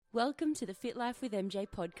Welcome to the Fit Life with MJ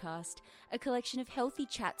podcast, a collection of healthy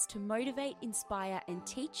chats to motivate, inspire, and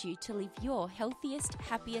teach you to live your healthiest,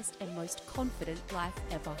 happiest, and most confident life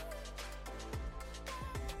ever.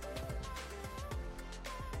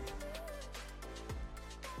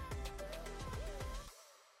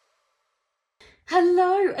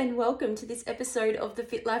 Hello and welcome to this episode of the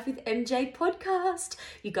Fit Life with MJ podcast.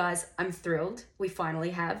 You guys, I'm thrilled. We finally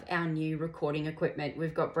have our new recording equipment.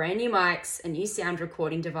 We've got brand new mics, a new sound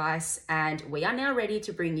recording device, and we are now ready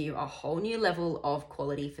to bring you a whole new level of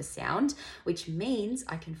quality for sound, which means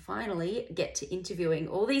I can finally get to interviewing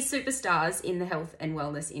all these superstars in the health and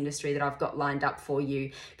wellness industry that I've got lined up for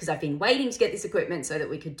you, because I've been waiting to get this equipment so that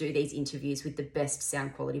we could do these interviews with the best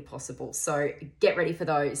sound quality possible. So get ready for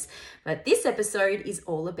those. But this episode is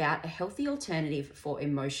all about a healthy alternative for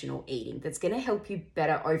emotional eating that's going to help you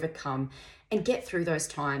better overcome and get through those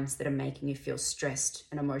times that are making you feel stressed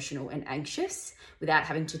and emotional and anxious without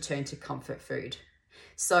having to turn to comfort food.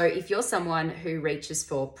 So if you're someone who reaches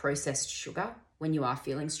for processed sugar when you are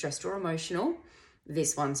feeling stressed or emotional,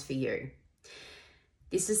 this one's for you.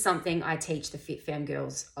 This is something I teach the Fit Fam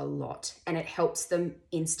girls a lot, and it helps them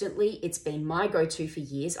instantly. It's been my go-to for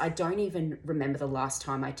years. I don't even remember the last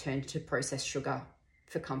time I turned to processed sugar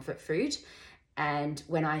for comfort food. And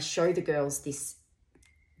when I show the girls this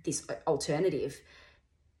alternative,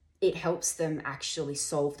 it helps them actually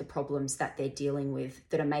solve the problems that they're dealing with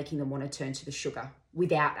that are making them want to turn to the sugar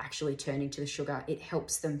without actually turning to the sugar. It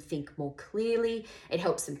helps them think more clearly. It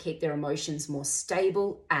helps them keep their emotions more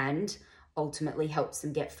stable, and ultimately helps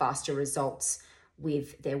them get faster results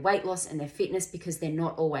with their weight loss and their fitness, because they're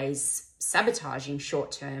not always sabotaging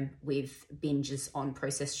short term with binges on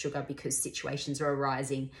processed sugar because situations are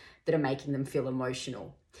arising that are making them feel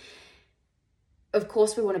emotional. Of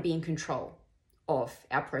course, we want to be in control of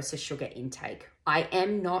our processed sugar intake. I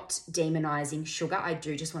am not demonizing sugar. I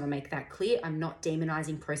do just want to make that clear. I'm not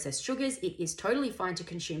demonizing processed sugars. It is totally fine to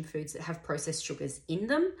consume foods that have processed sugars in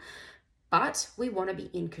them, but we want to be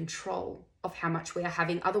in control of how much we are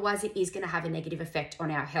having. Otherwise, it is going to have a negative effect on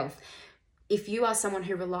our health. If you are someone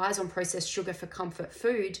who relies on processed sugar for comfort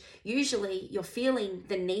food, usually you're feeling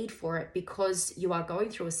the need for it because you are going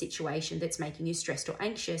through a situation that's making you stressed or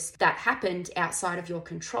anxious that happened outside of your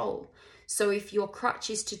control. So if your crutch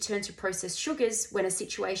is to turn to processed sugars when a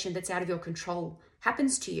situation that's out of your control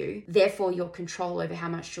happens to you, therefore your control over how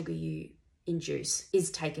much sugar you induce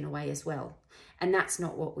is taken away as well. And that's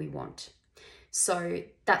not what we want. So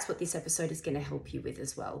that's what this episode is going to help you with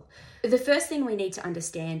as well. The first thing we need to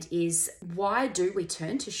understand is, why do we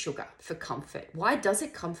turn to sugar for comfort? Why does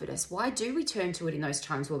it comfort us? Why do we turn to it in those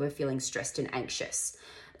times where we're feeling stressed and anxious?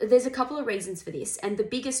 There's a couple of reasons for this. And the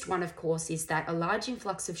biggest one, of course, is that a large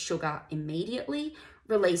influx of sugar immediately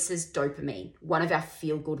releases dopamine, one of our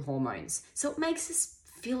feel-good hormones. So it makes us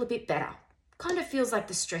feel a bit better. Kind of feels like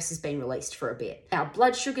the stress has been released for a bit. Our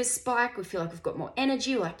blood sugars spike, we feel like we've got more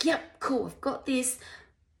energy, we're like, yep, cool, I've got this.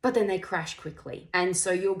 But then they crash quickly. And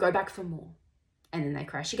so you'll go back for more. And then they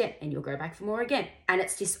crash again, and you'll go back for more again. And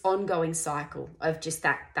it's this ongoing cycle of just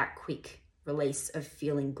that quick release of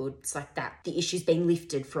feeling good. It's like that. The issue's been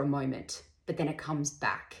lifted for a moment, but then it comes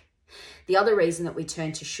back. The other reason that we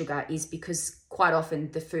turn to sugar is because quite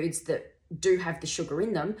often the foods that do have the sugar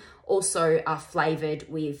in them also are flavored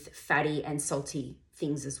with fatty and salty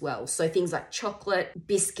things as well. So things like chocolate,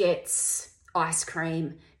 biscuits, ice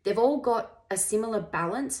cream, they've all got a similar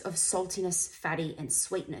balance of saltiness, fatty, and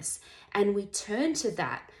sweetness. And we turn to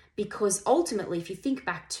that because ultimately, if you think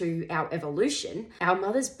back to our evolution, our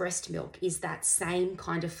mother's breast milk is that same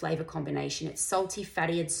kind of flavor combination. It's salty,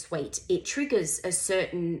 fatty, and sweet. It triggers a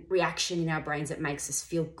certain reaction in our brains that makes us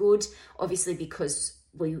feel good, obviously because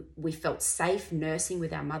we felt safe nursing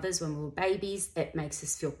with our mothers when we were babies. It makes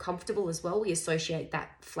us feel comfortable as well. We associate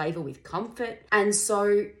that flavor with comfort. And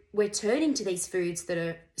so we're turning to these foods that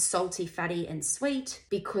are salty, fatty, and sweet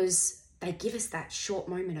because they give us that short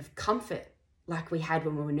moment of comfort like we had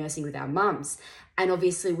when we were nursing with our mums. And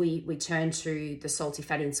obviously we turn to the salty,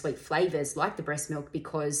 fatty, and sweet flavors like the breast milk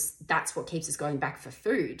because that's what keeps us going back for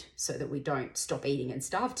food so that we don't stop eating and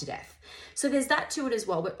starve to death. So there's that to it as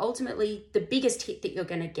well. But ultimately, the biggest hit that you're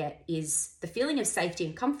going to get is the feeling of safety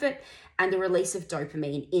and comfort and the release of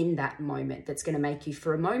dopamine in that moment that's going to make you,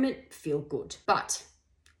 for a moment, feel good. But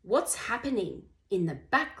what's happening in the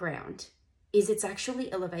background is it's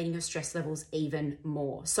actually elevating your stress levels even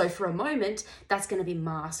more. So for a moment, that's going to be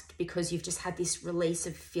masked because you've just had this release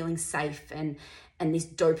of feeling safe and and this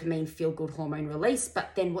dopamine feel-good hormone release.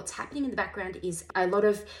 But then what's happening in the background is a lot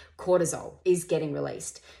of cortisol is getting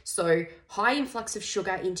released. So high influx of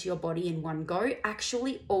sugar into your body in one go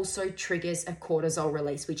actually also triggers a cortisol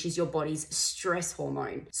release, which is your body's stress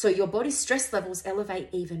hormone. So your body's stress levels elevate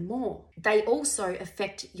even more. They also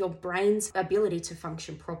affect your brain's ability to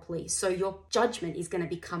function properly. So your judgment is going to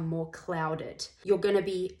become more clouded. You're going to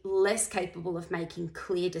be less capable of making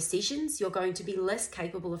clear decisions. You're going to be less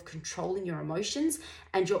capable of controlling your emotions,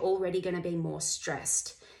 and you're already going to be more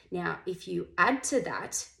stressed. Now, if you add to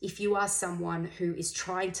that, if you are someone who is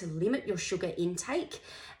trying to limit your sugar intake,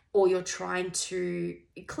 or you're trying to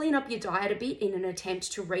clean up your diet a bit in an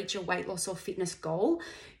attempt to reach a weight loss or fitness goal,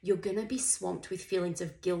 you're going to be swamped with feelings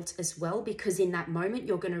of guilt as well, because in that moment,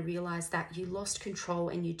 you're going to realize that you lost control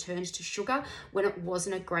and you turned to sugar when it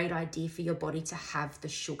wasn't a great idea for your body to have the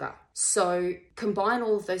sugar. So combine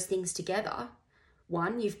all of those things together.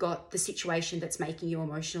 One, you've got the situation that's making you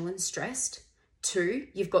emotional and stressed. Two,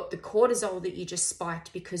 you've got the cortisol that you just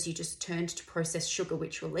spiked because you just turned to processed sugar,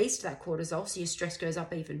 which released that cortisol, so your stress goes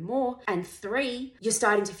up even more. And three, you're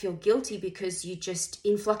starting to feel guilty because you just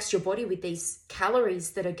influx your body with these calories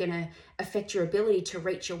that are going to affect your ability to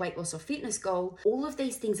reach your weight loss or fitness goal. All of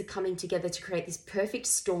these things are coming together to create this perfect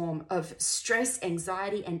storm of stress,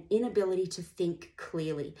 anxiety, and inability to think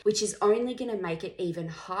clearly, which is only going to make it even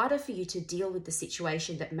harder for you to deal with the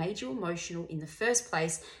situation that made you emotional in the first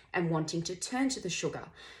place and wanting to turn to the sugar.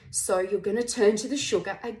 So you're going to turn to the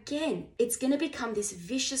sugar again. It's going to become this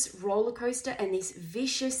vicious roller coaster and this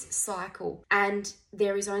vicious cycle. And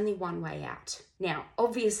there is only one way out. Now,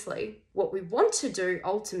 obviously, what we want to do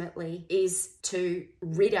ultimately is to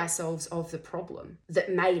rid ourselves of the problem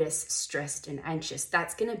that made us stressed and anxious.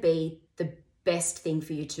 That's going to be the best thing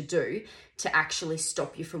for you to do to actually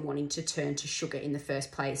stop you from wanting to turn to sugar in the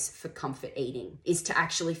first place for comfort eating, is to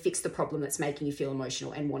actually fix the problem that's making you feel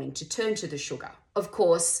emotional and wanting to turn to the sugar. Of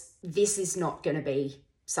course, this is not going to be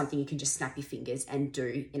something you can just snap your fingers and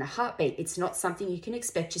do in a heartbeat. It's not something you can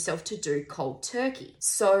expect yourself to do cold turkey.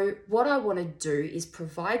 So what I want to do is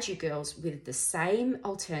provide you girls with the same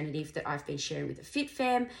alternative that I've been sharing with the Fit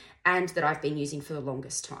Fam and that I've been using for the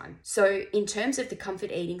longest time. So in terms of the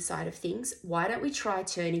comfort eating side of things, why don't we try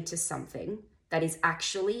turning to something that is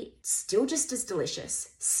actually still just as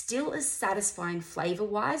delicious, still as satisfying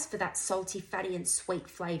flavor-wise for that salty, fatty, and sweet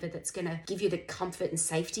flavor that's gonna give you the comfort and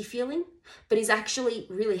safety feeling, but is actually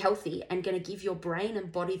really healthy and gonna give your brain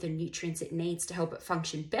and body the nutrients it needs to help it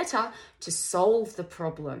function better to solve the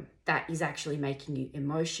problem that is actually making you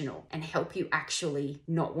emotional and help you actually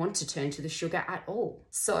not want to turn to the sugar at all.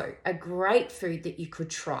 So a great food that you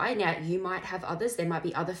could try. Now, you might have others. There might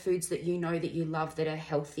be other foods that you know that you love that are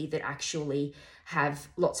healthy, that actually have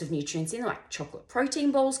lots of nutrients in them, like chocolate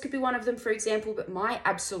protein balls could be one of them, for example. But my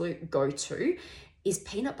absolute go-to is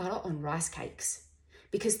peanut butter on rice cakes,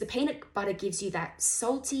 because the peanut butter gives you that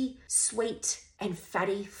salty, sweet, and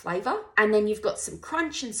fatty flavor. And then you've got some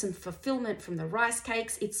crunch and some fulfillment from the rice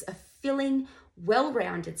cakes. It's a filling,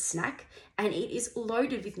 well-rounded snack, and it is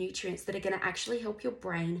loaded with nutrients that are going to actually help your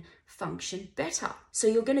brain function better. So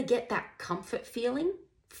you're going to get that comfort feeling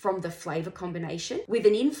from the flavor combination with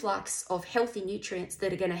an influx of healthy nutrients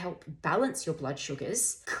that are going to help balance your blood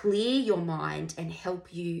sugars, clear your mind, and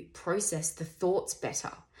help you process the thoughts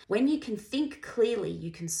better. When you can think clearly,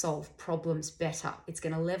 you can solve problems better. It's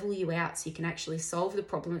going to level you out so you can actually solve the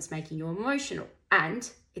problem that's making you emotional. And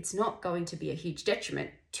it's not going to be a huge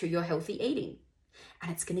detriment to your healthy eating. And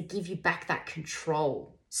it's going to give you back that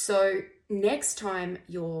control. So next time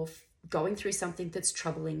you're going through something that's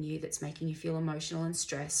troubling you, that's making you feel emotional and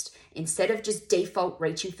stressed, instead of just default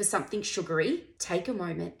reaching for something sugary, take a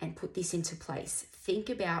moment and put this into place. Think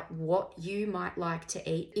about what you might like to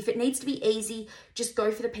eat. If it needs to be easy, just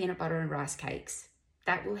go for the peanut butter and rice cakes.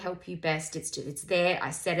 That will help you best. It's there. I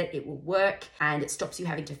said it. It will work, and it stops you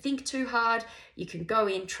having to think too hard. You can go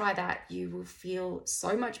in, try that. You will feel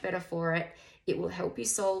so much better for it. It will help you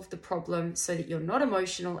solve the problem so that you're not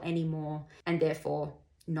emotional anymore, and therefore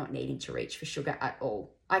not needing to reach for sugar at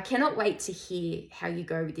all. I cannot wait to hear how you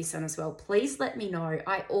go with this one as well. Please let me know.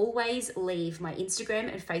 I always leave my Instagram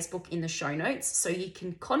and Facebook in the show notes, so you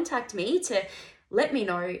can contact me to let me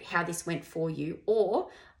know how this went for you, or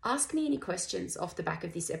ask me any questions off the back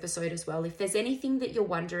of this episode as well. If there's anything that you're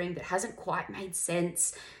wondering that hasn't quite made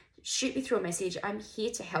sense, shoot me through a message. I'm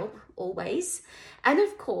here to help always. And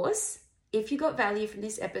of course, if you got value from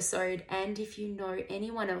this episode, and if you know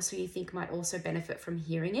anyone else who you think might also benefit from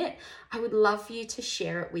hearing it, I would love for you to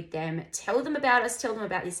share it with them. Tell them about us, tell them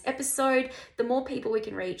about this episode. The more people we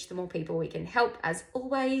can reach, the more people we can help, as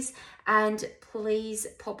always. And please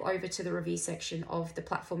pop over to the review section of the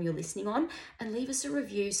platform you're listening on and leave us a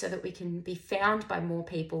review so that we can be found by more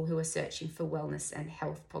people who are searching for wellness and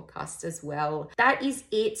health podcasts as well. That is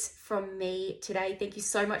it from me today. Thank you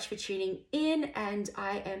so much for tuning in, and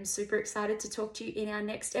I am super excited to talk to you in our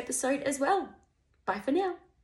next episode as well. Bye for now.